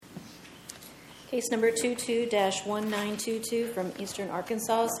Case number 22-1922 from Eastern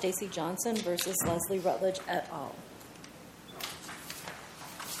Arkansas, Stacey Johnson versus Leslie Rutledge et al.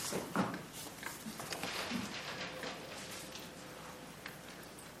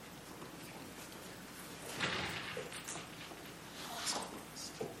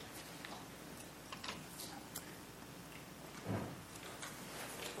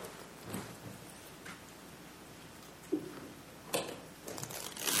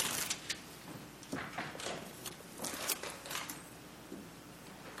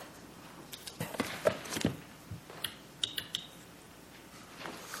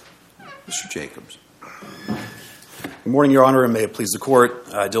 Mr. Jacobs. Good morning, Your Honor, and may it please the Court.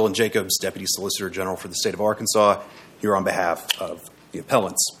 Dylan Jacobs, Deputy Solicitor General for the State of Arkansas, here on behalf of the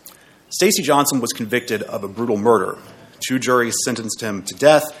appellants. Stacey Johnson was convicted of a brutal murder. 2 juries sentenced him to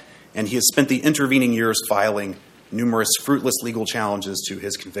death, and he has spent the intervening years filing numerous fruitless legal challenges to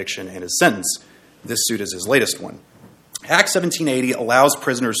his conviction and his sentence. This suit is his latest one. Act 1780 allows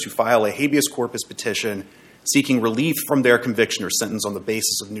prisoners to file a habeas corpus petition seeking relief from their conviction or sentence on the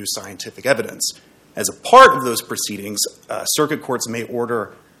basis of new scientific evidence. As a part of those proceedings, circuit courts may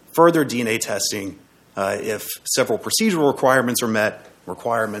order further DNA testing if several procedural requirements are met,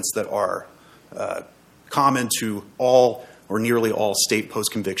 requirements that are common to all or nearly all state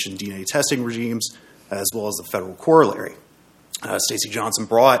post-conviction DNA testing regimes, as well as the federal corollary. Stacey Johnson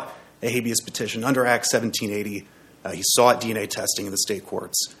brought a habeas petition under Act 1780. He sought DNA testing in the state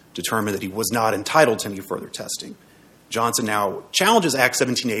courts, determined that he was not entitled to any further testing. Johnson now challenges Act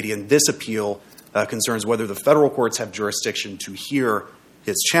 1780, and this appeal concerns whether the federal courts have jurisdiction to hear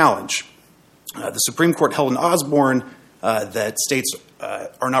his challenge. The Supreme Court held in Osborne that states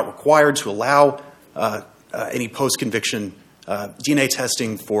are not required to allow any post-conviction DNA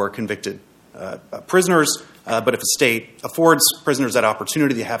testing for convicted prisoners, but if a state affords prisoners that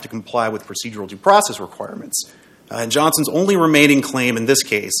opportunity, they have to comply with procedural due process requirements. And Johnson's only remaining claim in this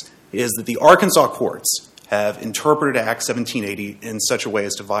case is that the Arkansas courts have interpreted Act 1780 in such a way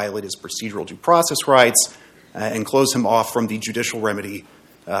as to violate his procedural due process rights and close him off from the judicial remedy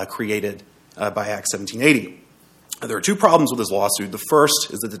created by Act 1780. There are 2 problems with his lawsuit. The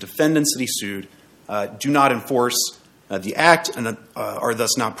first is that the defendants that he sued do not enforce the Act and are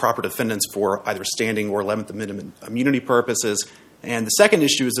thus not proper defendants for either standing or 11th Amendment immunity purposes. And the second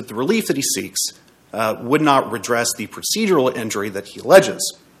issue is that the relief that he seeks would not redress the procedural injury that he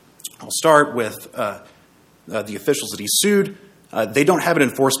alleges. I'll start with the officials that he sued. They don't have an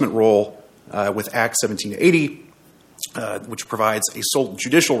enforcement role with Act 1780, which provides a sole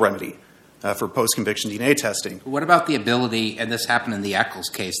judicial remedy for post-conviction DNA testing. What about the ability, and this happened in the Eccles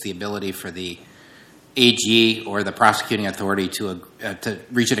case, the ability for the AG or the prosecuting authority to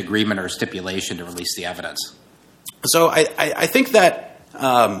reach an agreement or a stipulation to release the evidence? So I think that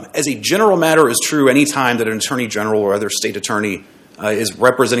as a general matter is true any time that an attorney general or other state attorney is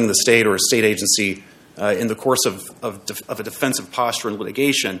representing the state or a state agency in the course of a defensive posture in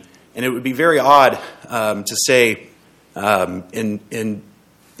litigation. And it would be very odd to say in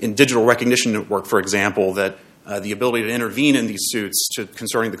digital recognition work, for example, that the ability to intervene in these suits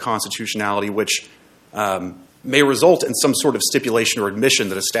concerning the constitutionality, which may result in some sort of stipulation or admission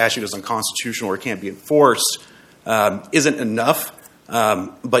that a statute is unconstitutional or can't be enforced, isn't enough.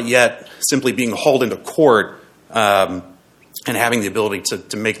 But yet simply being hauled into court and having the ability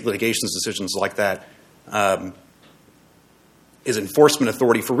to make litigation decisions like that is enforcement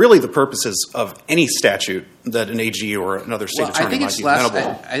authority for really the purposes of any statute that an AG or another state attorney might be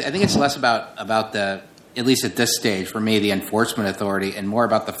amenable. I think it's less about the, at least at this stage, for me, the enforcement authority, and more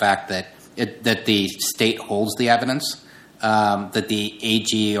about the fact that the state holds the evidence, that the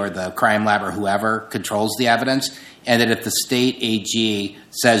AG or the crime lab or whoever controls the evidence, and that if the state AG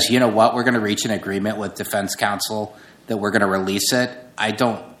says, you know what, we're going to reach an agreement with defense counsel that we're going to release it, I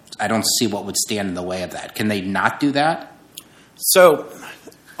don't see what would stand in the way of that. Can they not do that? So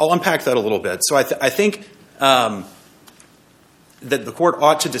I'll unpack that a little bit. So I think that the court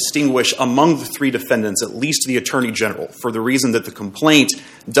ought to distinguish among the 3 defendants at least the attorney general, for the reason that the complaint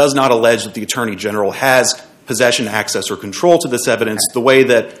does not allege that the attorney general has possession, access, or control to this evidence the way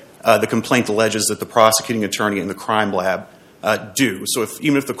that the complaint alleges that the prosecuting attorney and the crime lab do. So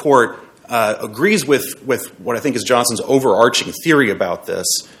even if the court agrees with what I think is Johnson's overarching theory about this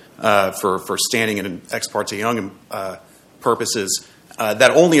for standing in an ex parte Young purposes, that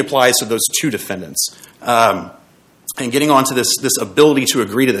only applies to those 2 defendants. And getting on to this ability to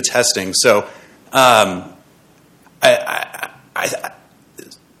agree to the testing. So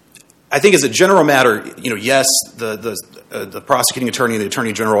I think as a general matter, yes, the prosecuting attorney and the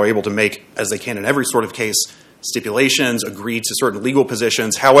attorney general are able to make, as they can in every sort of case, stipulations, agreed to certain legal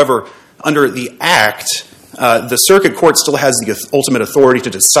positions. However, under the Act, the circuit court still has the ultimate authority to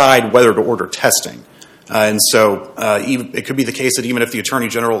decide whether to order testing. And so it could be the case that even if the Attorney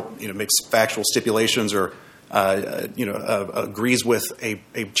General makes factual stipulations or agrees with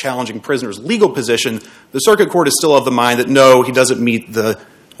a challenging prisoner's legal position, the circuit court is still of the mind that no, he doesn't meet the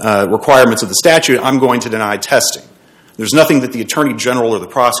requirements of the statute, I'm going to deny testing. There's nothing that the Attorney General or the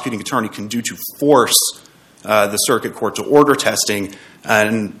prosecuting attorney can do to force the circuit court to order testing,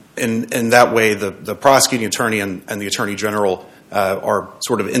 and in that way the prosecuting attorney and the Attorney General are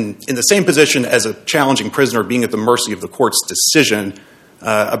sort of in the same position as a challenging prisoner, being at the mercy of the court's decision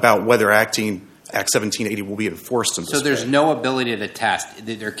about whether Act 1780 will be enforced in this way. So there's no ability to test.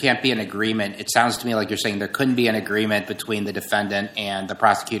 There can't be an agreement. It sounds to me like you're saying there couldn't be an agreement between the defendant and the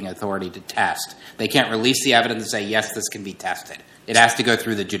prosecuting authority to test. They can't release the evidence and say, yes, this can be tested. It has to go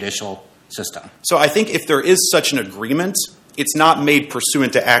through the judicial system. So I think if there is such an agreement, it's not made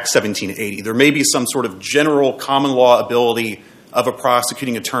pursuant to Act 1780. There may be some sort of general common law ability of a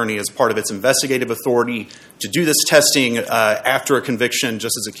prosecuting attorney as part of its investigative authority to do this testing after a conviction,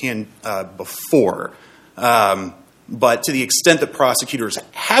 just as it can before. But to the extent that prosecutors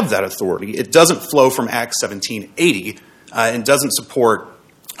have that authority, it doesn't flow from Act 1780 and doesn't support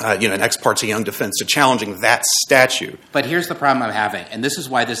an ex parte Young defense to challenging that statute. But here's the problem I'm having, and this is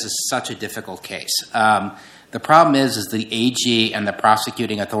why this is such a difficult case. The problem is the AG and the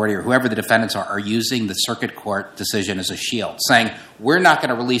prosecuting authority, or whoever the defendants are using the circuit court decision as a shield, saying we're not going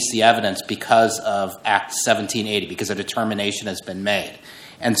to release the evidence because of Act 1780, because a determination has been made.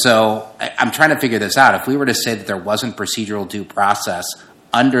 And so I'm trying to figure this out. If we were to say that there wasn't procedural due process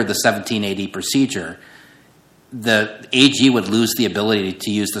under the 1780 procedure, the AG would lose the ability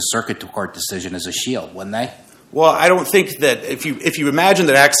to use the circuit court decision as a shield, wouldn't they? Well, I don't think that if you imagine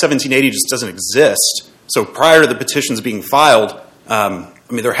that Act 1780 just doesn't exist. So prior to the petitions being filed,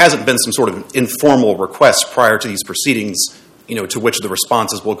 there hasn't been some sort of informal request prior to these proceedings, to which the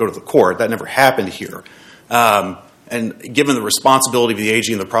responses will go to the court. That never happened here. And given the responsibility of the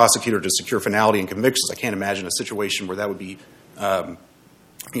AG and the prosecutor to secure finality and convictions, I can't imagine a situation where that would be, the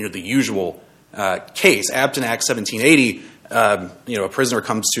usual case. Absent Act 1780, a prisoner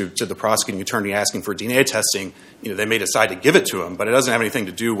comes to the prosecuting attorney asking for DNA testing, they may decide to give it to him, but it doesn't have anything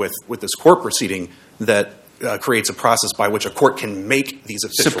to do with this court proceeding that creates a process by which a court can make these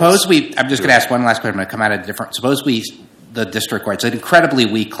officials. I'm just going to ask one last question. I'm going to come at it different. The district court, it's an incredibly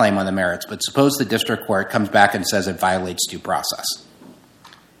weak claim on the merits, but suppose the district court comes back and says it violates due process.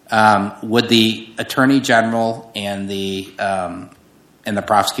 Would the attorney general and the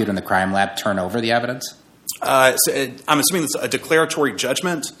prosecutor in the crime lab turn over the evidence? I'm assuming it's a declaratory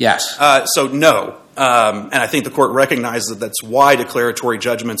judgment? Yes. So no. And I think the court recognizes that that's why declaratory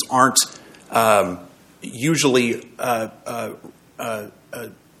judgments aren't usually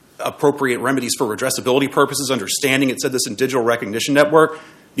appropriate remedies for redressability purposes. Understanding it said this in Digital Recognition Network,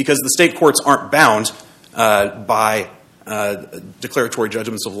 because the state courts aren't bound by declaratory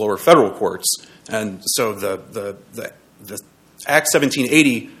judgments of lower federal courts. And so the Act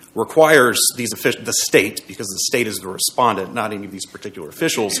 1780 requires the state, because the state is the respondent, not any of these particular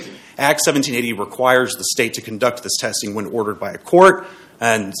officials. Act 1780 requires the state to conduct this testing when ordered by a court.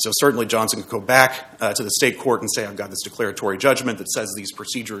 And so certainly Johnson could go back to the state court and say, I've got this declaratory judgment that says these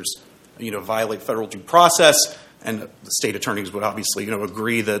procedures, violate federal due process. And the state attorneys would obviously,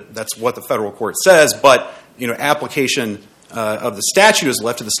 agree that that's what the federal court says. But, application of the statute is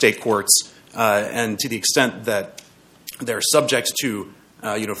left to the state courts. And to the extent that they're subject to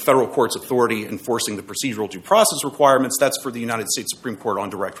federal court's authority enforcing the procedural due process requirements, that's for the United States Supreme Court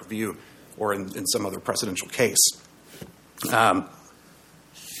on direct review or in some other precedential case.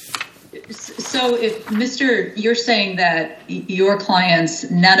 So you're saying that your clients,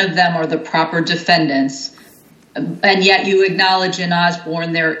 none of them are the proper defendants, and yet you acknowledge in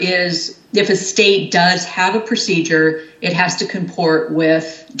Osborne there is, if a state does have a procedure, it has to comport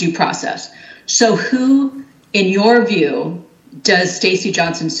with due process. So who, in your view, does Stacey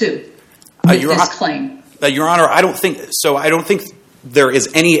Johnson sue with this claim? Your Honor, I don't think so. I don't think there is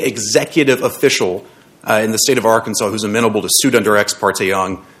any executive official in the state of Arkansas who's amenable to suit under Ex parte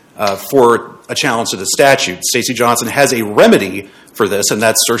Young for a challenge to the statute. Stacey Johnson has a remedy for this, and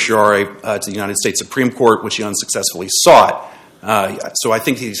that's certiorari to the United States Supreme Court, which he unsuccessfully sought. So I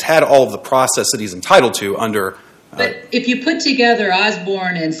think he's had all of the process that he's entitled to under. But if you put together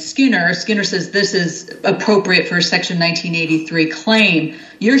Osborne and Skinner says this is appropriate for a Section 1983 claim.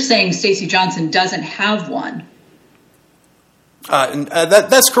 You're saying Stacey Johnson doesn't have one.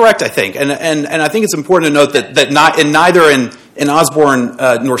 That's correct, I think, and I think it's important to note that neither in Osborne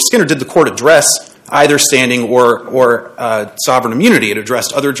nor Skinner did the court address either standing or sovereign immunity. It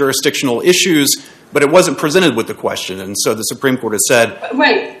addressed other jurisdictional issues, but it wasn't presented with the question. And so the Supreme Court has said...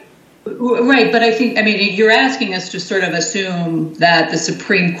 Right. But I mean, you're asking us to sort of assume that the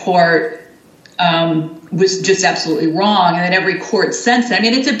Supreme Court was just absolutely wrong and that every court since then. I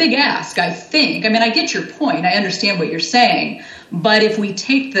mean, it's a big ask, I think. I mean, I get your point. I understand what you're saying. But if we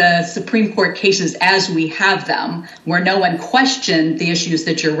take the Supreme Court cases as we have them, where no one questioned the issues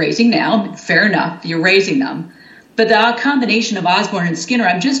that you're raising now, fair enough, you're raising them. But the combination of Osborne and Skinner,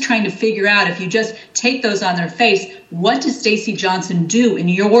 I'm just trying to figure out, if you just take those on their face, what does Stacey Johnson do in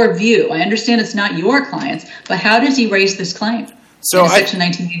your view? I understand it's not your clients, but how does he raise this claim in Section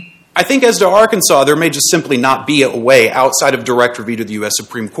 1980? I think as to Arkansas, there may just simply not be a way outside of direct review to the U.S.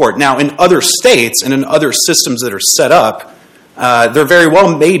 Supreme Court. Now, in other states and in other systems that are set up, there very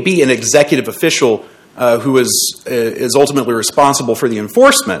well may be an executive official who is ultimately responsible for the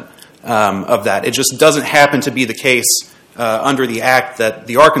enforcement of that. It just doesn't happen to be the case under the act that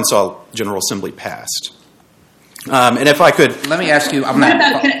the Arkansas General Assembly passed. And if I could... Let me ask you... Can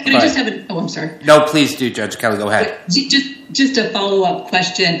I just have a... Oh, I'm sorry. No, please do, Judge Kelly. Go ahead. Just a follow-up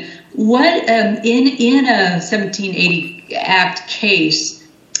question. What, in a 1780 Act case,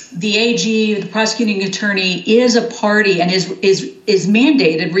 the AG, the prosecuting attorney, is a party and is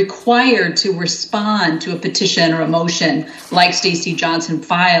mandated, required to respond to a petition or a motion like Stacey Johnson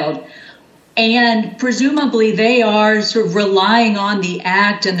filed. And presumably they are sort of relying on the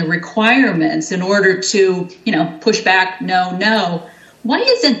act and the requirements in order to, push back, no. Why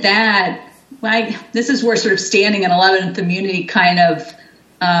isn't that, this is where sort of standing and 11th immunity kind of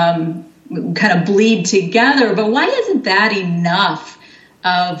bleed together, but why isn't that enough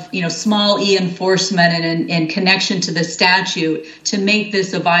of, small e enforcement and in connection to the statute to make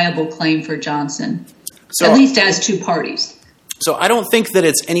this a viable claim for Johnson, at least as two parties? So I don't think that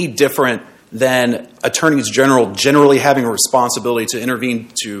it's any different than attorneys general generally having a responsibility to intervene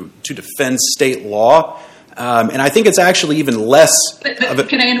to defend state law. And I think it's actually even less... But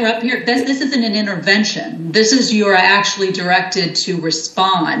can I interrupt here? This isn't an intervention. This is you're actually directed to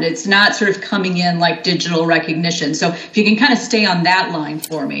respond. It's not sort of coming in like digital recognition. So if you can kind of stay on that line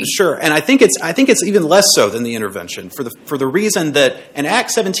for me. Sure. And I think it's even less so than the intervention for the reason that an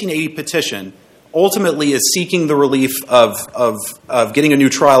Act 1780 petition ultimately is seeking the relief of getting a new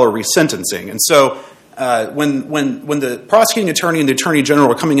trial or resentencing. And so when the prosecuting attorney and the attorney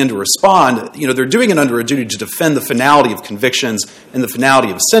general are coming in to respond, they're doing it under a duty to defend the finality of convictions and the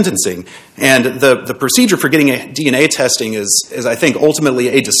finality of sentencing. And the procedure for getting a DNA testing is I think, ultimately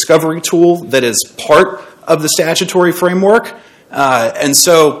a discovery tool that is part of the statutory framework. And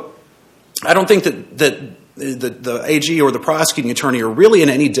so I don't think that the AG or the prosecuting attorney are really in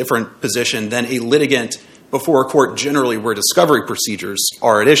any different position than a litigant before a court generally where discovery procedures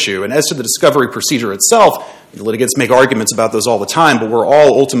are at issue. And as to the discovery procedure itself, the litigants make arguments about those all the time, but we're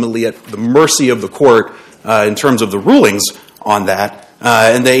all ultimately at the mercy of the court in terms of the rulings on that.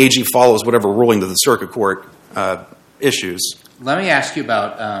 And the AG follows whatever ruling that the circuit court issues. Let me ask you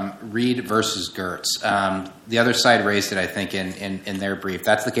about Reed versus Gertz. The other side raised it, I think, in their brief.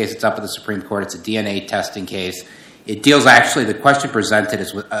 That's the case. It's up at the Supreme Court. It's a DNA testing case. It deals actually, the question presented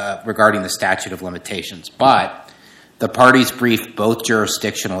is regarding the statute of limitations, but the parties briefed both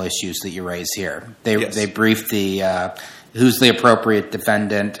jurisdictional issues that you raise here. They briefed the who's the appropriate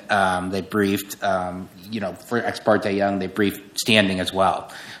defendant. They briefed, for Ex parte Young, they briefed standing as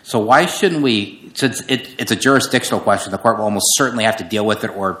well. So why shouldn't we, since it's a jurisdictional question, the court will almost certainly have to deal with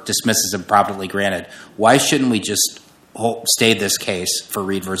it or dismiss as improperly granted. Why shouldn't we just stay this case for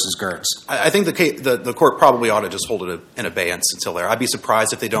Reed versus Gertz? I think the court probably ought to just hold it in abeyance until there. I'd be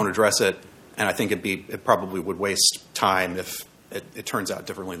surprised if they don't address it, and I think it probably would waste time if it turns out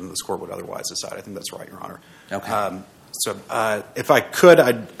differently than this court would otherwise decide. I think that's right, Your Honor. Okay. So if I could,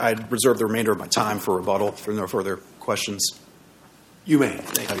 I'd reserve the remainder of my time for rebuttal if there are no further questions. You may.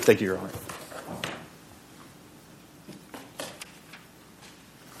 Thank you, Your Honor.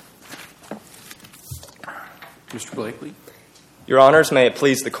 Mr. Blakely. Your Honors, may it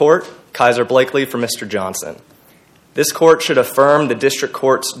please the Court, Kaiser Blakely for Mr. Johnson. This Court should affirm the District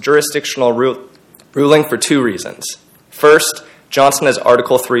Court's jurisdictional ruling for two reasons. First, Johnson has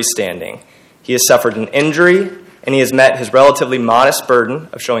Article III standing. He has suffered an injury, and he has met his relatively modest burden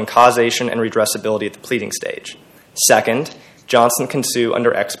of showing causation and redressability at the pleading stage. Second, Johnson can sue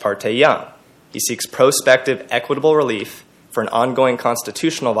under Ex parte Young. He seeks prospective equitable relief for an ongoing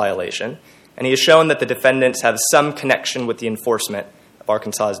constitutional violation, and he has shown that the defendants have some connection with the enforcement of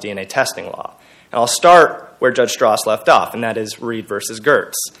Arkansas's DNA testing law. And I'll start where Judge Strauss left off, and that is Reed versus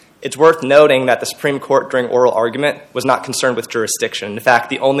Gertz. It's worth noting that the Supreme Court during oral argument was not concerned with jurisdiction. In fact,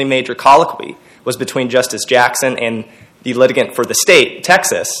 the only major colloquy was between Justice Jackson and the litigant for the state,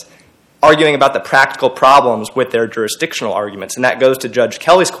 Texas, arguing about the practical problems with their jurisdictional arguments. And that goes to Judge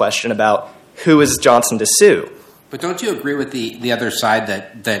Kelly's question about who is Johnson to sue. But don't you agree with the other side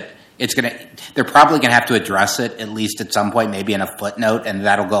that they're probably going to have to address it at least at some point, maybe in a footnote, and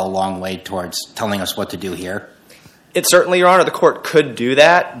that'll go a long way towards telling us what to do here? It certainly, Your Honor, the court could do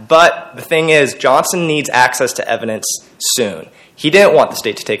that, but the thing is, Johnson needs access to evidence soon. He didn't want the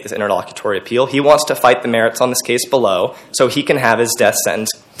state to take this interlocutory appeal. He wants to fight the merits on this case below so he can have his death sentence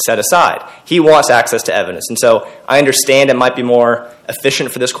set aside. He wants access to evidence. And so I understand it might be more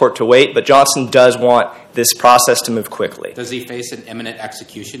efficient for this court to wait, but Johnson does want this process to move quickly. Does he face an imminent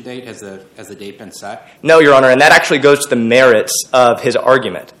execution date? Has the date been set? No, Your Honor, and that actually goes to the merits of his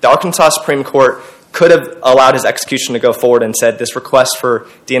argument. The Arkansas Supreme Court could have allowed his execution to go forward and said this request for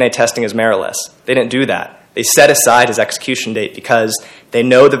DNA testing is meritless. They didn't do that. They set aside his execution date because they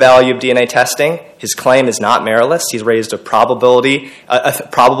know the value of DNA testing. His claim is not meritless. He's raised a probable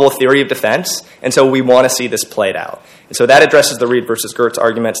theory of defense, and so we want to see this played out. And so that addresses the Reed versus Gertz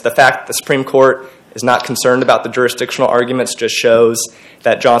arguments. The fact that the Supreme Court is not concerned about the jurisdictional arguments just shows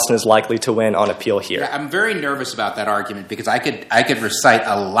that Johnson is likely to win on appeal here. Yeah, I'm very nervous about that argument because I could recite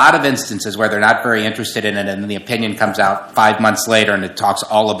a lot of instances where they're not very interested in it, and then the opinion comes out 5 months later and it talks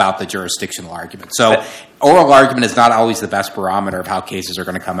all about the jurisdictional argument. So oral argument is not always the best barometer of how cases are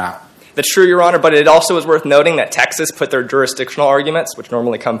going to come out. That's true, Your Honor, but it also is worth noting that Texas put their jurisdictional arguments, which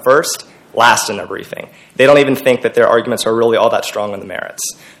normally come first, last in their briefing. They don't even think that their arguments are really all that strong on the merits.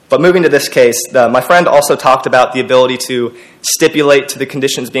 But moving to this case, my friend also talked about the ability to stipulate to the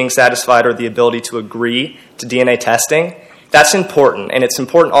conditions being satisfied or the ability to agree to DNA testing. That's important, and it's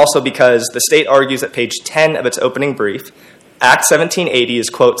important also because the state argues at page 10 of its opening brief, Act 1780 is,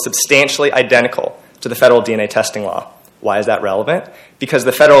 quote, substantially identical to the federal DNA testing law. Why is that relevant? Because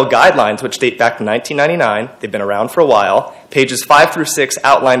the federal guidelines, which date back to 1999, they've been around for a while, pages 5 through 6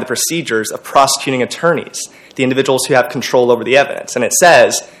 outline the procedures of prosecuting attorneys, the individuals who have control over the evidence. And it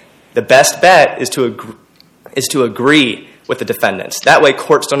says the best bet is to agree with the defendants. That way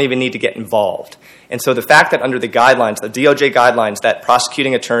courts don't even need to get involved. And so the fact that under the guidelines, the DOJ guidelines, that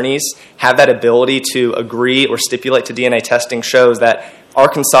prosecuting attorneys have that ability to agree or stipulate to DNA testing shows that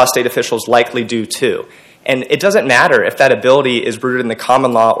Arkansas state officials likely do too. And it doesn't matter if that ability is rooted in the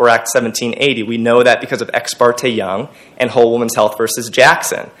common law or Act 1780. We know that because of Ex parte Young and Whole Woman's Health versus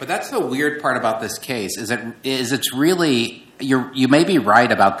Jackson. But that's the weird part about this case, is it's really, you may be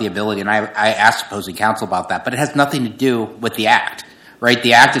right about the ability, and I asked opposing counsel about that, but it has nothing to do with the Act, right?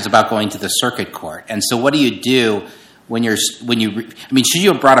 The Act is about going to the circuit court. And so what do you do should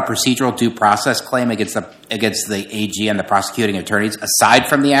you have brought a procedural due process claim against the AG and the prosecuting attorneys aside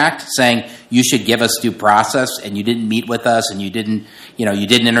from the Act, saying you should give us due process and you didn't meet with us and you didn't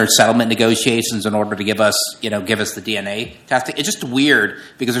enter settlement negotiations in order to give us the DNA testing? It's just weird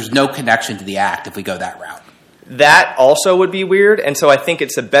because there's no connection to the Act if we go that route. That also would be weird, and so I think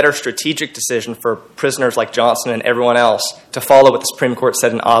it's a better strategic decision for prisoners like Johnson and everyone else to follow what the Supreme Court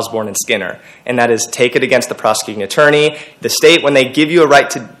said in Osborne and Skinner, and that is take it against the prosecuting attorney. The state, when they give you a right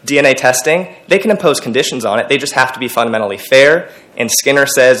to DNA testing, they can impose conditions on it. They just have to be fundamentally fair, and Skinner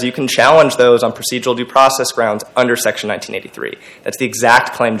says you can challenge those on procedural due process grounds under Section 1983. That's the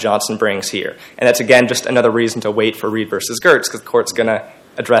exact claim Johnson brings here, and that's, again, just another reason to wait for Reed versus Gertz because the court's going to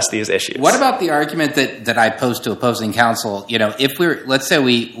address these issues. What about the argument that I posed to opposing counsel? If let's say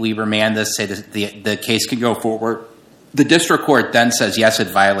we remand this, say the case can go forward, the district court then says yes, it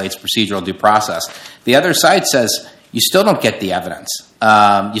violates procedural due process. The other side says you still don't get the evidence.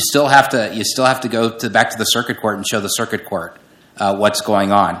 You still have to go back to the circuit court and show the circuit court what's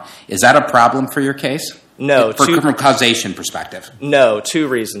going on. Is that a problem for your case? No, from a causation perspective. No, two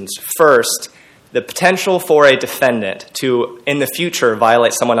reasons. First, the potential for a defendant to, in the future,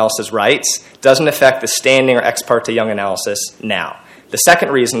 violate someone else's rights doesn't affect the standing or Ex parte Young analysis now. The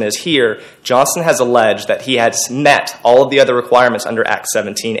second reason is here, Johnson has alleged that he has met all of the other requirements under Act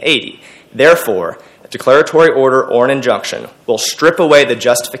 1780. Therefore, a declaratory order or an injunction will strip away the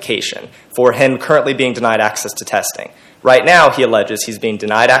justification for him currently being denied access to testing. Right now, he alleges he's being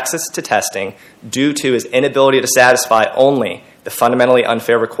denied access to testing due to his inability to satisfy only the fundamentally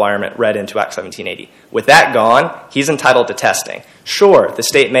unfair requirement read into Act 1780. With that gone, he's entitled to testing. Sure, the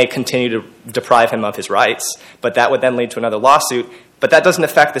state may continue to deprive him of his rights, but that would then lead to another lawsuit. But that doesn't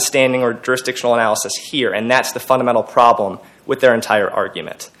affect the standing or jurisdictional analysis here, and that's the fundamental problem with their entire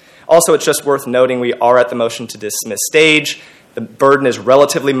argument. Also, it's just worth noting we are at the motion to dismiss stage. The burden is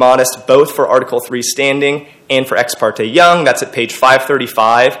relatively modest, both for Article III standing and for Ex parte Young. That's at page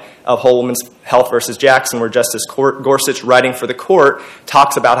 535 of Whole Woman's Health versus Jackson, where Justice Gorsuch, writing for the court,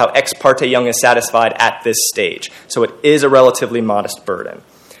 talks about how Ex parte Young is satisfied at this stage. So it is a relatively modest burden.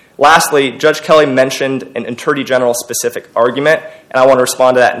 Lastly, Judge Kelly mentioned an Attorney General-specific argument, and I want to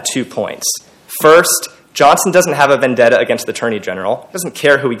respond to that in 2 points. First, Johnson doesn't have a vendetta against the Attorney General. He doesn't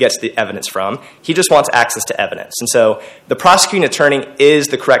care who he gets the evidence from. He just wants access to evidence. And so the prosecuting attorney is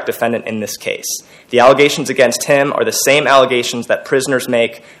the correct defendant in this case. The allegations against him are the same allegations that prisoners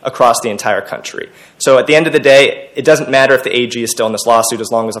make across the entire country. So at the end of the day, it doesn't matter if the AG is still in this lawsuit as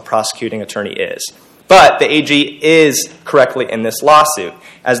long as a prosecuting attorney is. But the AG is correctly in this lawsuit.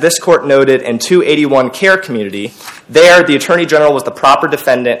 As this court noted in 281 Care Community, there the Attorney General was the proper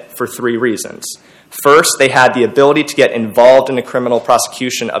defendant for 3 reasons. First, they had the ability to get involved in the criminal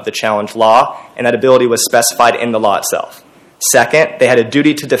prosecution of the challenge law, and that ability was specified in the law itself. Second, they had a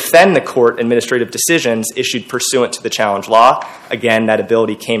duty to defend the court administrative decisions issued pursuant to the challenge law. Again, that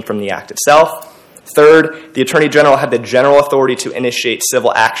ability came from the act itself. Third, the Attorney General had the general authority to initiate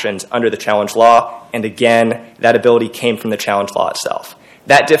civil actions under the challenge law, and again, that ability came from the challenge law itself.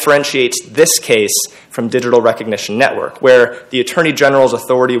 That differentiates this case from Digital Recognition Network, where the Attorney General's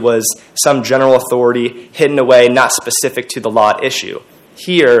authority was some general authority hidden away, not specific to the law at issue.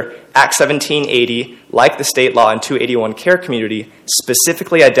 Here, Act 1780, like the state law in 281 Care Community,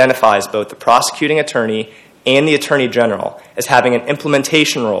 specifically identifies both the prosecuting attorney and the Attorney General as having an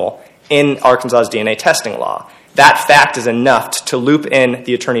implementation role in Arkansas's DNA testing law. That fact is enough to loop in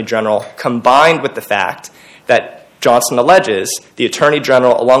the Attorney General, combined with the fact that Johnson alleges the Attorney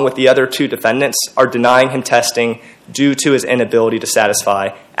General, along with the other 2 defendants, are denying him testing due to his inability to satisfy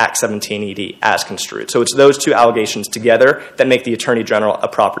Act 1780 as construed. So it's those 2 allegations together that make the Attorney General a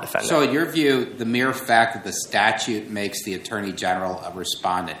proper defendant. So in your view, the mere fact that the statute makes the Attorney General a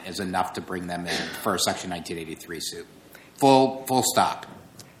respondent is enough to bring them in for a Section 1983 suit? Full stop.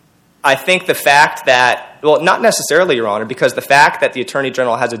 I think the fact that, well, not necessarily, Your Honor, because the fact that the Attorney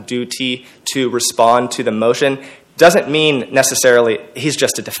General has a duty to respond to the motion doesn't mean necessarily he's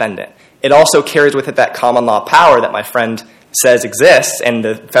just a defendant. It also carries with it that common law power that my friend says exists and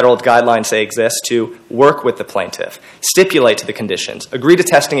the federal guidelines say exists to work with the plaintiff, stipulate to the conditions, agree to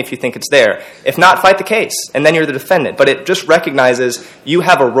testing if you think it's there. If not, fight the case, and then you're the defendant. But it just recognizes you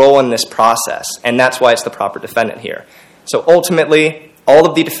have a role in this process, and that's why it's the proper defendant here. So ultimately, all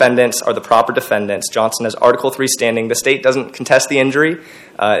of the defendants are the proper defendants. Johnson has Article III standing. The state doesn't contest the injury.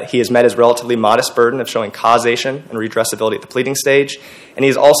 He has met his relatively modest burden of showing causation and redressability at the pleading stage. And he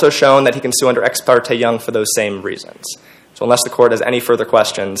has also shown that he can sue under Ex parte Young for those same reasons. So unless the court has any further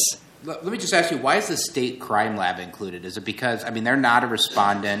questions. Let me just ask you, why is the state crime lab included? Is it because, they're not a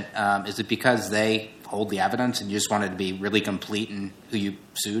respondent. Is it because they hold the evidence and you just wanted to be really complete in who you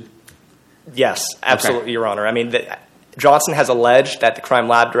sued? Yes, absolutely, okay. Your Honor. Johnson has alleged that the crime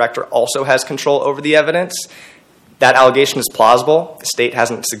lab director also has control over the evidence. That allegation is plausible. The state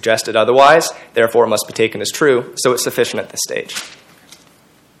hasn't suggested otherwise. Therefore, it must be taken as true, so it's sufficient at this stage.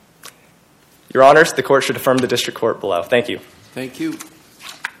 Your Honors, the court should affirm the district court below. Thank you. Thank you.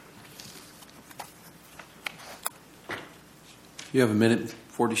 You have 1:47,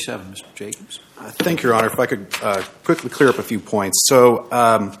 Mr. Jacobs. Thank you, Your Honor. If I could quickly clear up a few points. So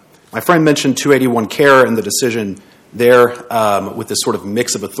my friend mentioned 281 Care and the decision there with this sort of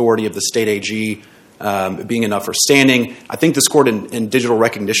mix of authority of the state AG being enough for standing. I think this court in Digital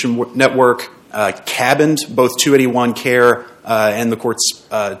Recognition Network cabined both 281 Care and the court's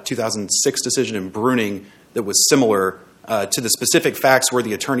 2006 decision in Bruning that was similar to the specific facts where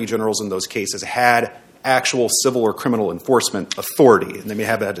the attorney generals in those cases had actual civil or criminal enforcement authority. And they may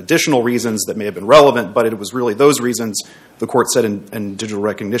have had additional reasons that may have been relevant, but it was really those reasons the court said in Digital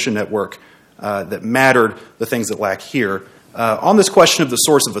Recognition Network that mattered, the things that lack here. On this question of the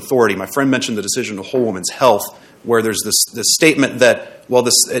source of authority, my friend mentioned the decision of Whole Woman's Health, where there's this statement that, well,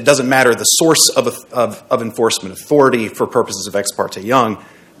 it doesn't matter the source of enforcement authority for purposes of Ex parte Young.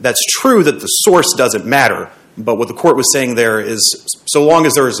 That's true that the source doesn't matter, but what the court was saying there is so long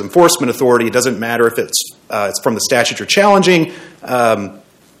as there is enforcement authority, it doesn't matter if it's from the statute you're challenging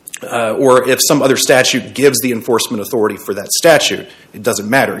or if some other statute gives the enforcement authority for that statute. It doesn't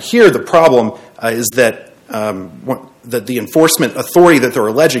matter. Here, the problem is that the enforcement authority that they're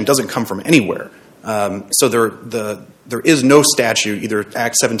alleging doesn't come from anywhere. So there is no statute, either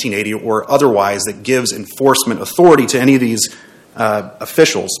Act 1780 or otherwise, that gives enforcement authority to any of these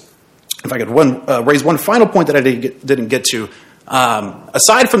officials. If I could raise one final point that I didn't get to,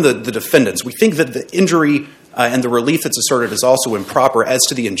 aside from the defendants, we think that the injury and the relief that's asserted is also improper as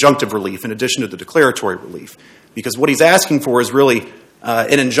to the injunctive relief in addition to the declaratory relief. because what he's asking for is really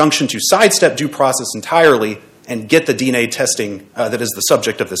an injunction to sidestep due process entirely and get the DNA testing that is the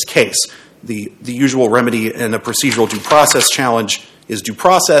subject of this case. The usual remedy in a procedural due process challenge is due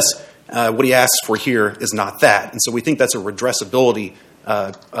process. What he asks for here is not that. And so we think that's a redressability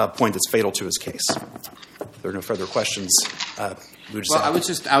point that's fatal to his case. If there are no further questions, I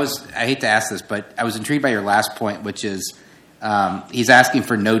hate to ask this, but I was intrigued by your last point, which is he's asking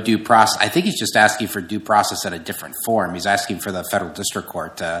for no due process. I think he's just asking for due process at a different form. He's asking for the federal district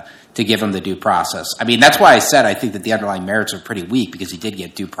court to give him the due process. I mean, that's why I said I think that the underlying merits are pretty weak, because he did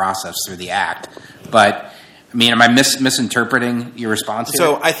get due process through the act. But, I mean, am I misinterpreting your response here?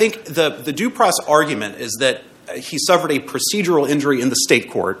 So I think the due process argument is that he suffered a procedural injury in the state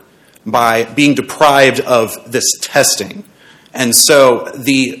court by being deprived of this testing. And so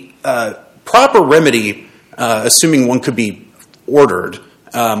the proper remedy, assuming one could be ordered,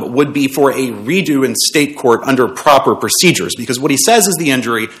 would be for a redo in state court under proper procedures. Because what he says is the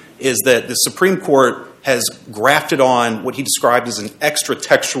injury is that the Supreme Court has grafted on what he described as an extra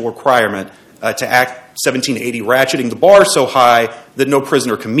textual requirement to Act 1780, ratcheting the bar so high that no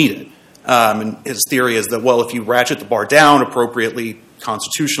prisoner can meet it. And his theory is that, well, if you ratchet the bar down appropriately,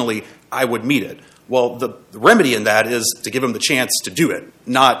 constitutionally, I would meet it. Well, the remedy in that is to give him the chance to do it,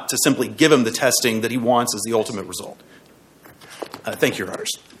 not to simply give him the testing that he wants as the ultimate result. Thank you, Your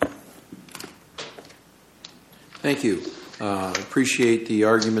Honors. Thank you. Appreciate the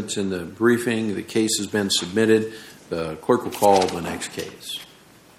arguments in the briefing. The case has been submitted. The clerk will call the next case.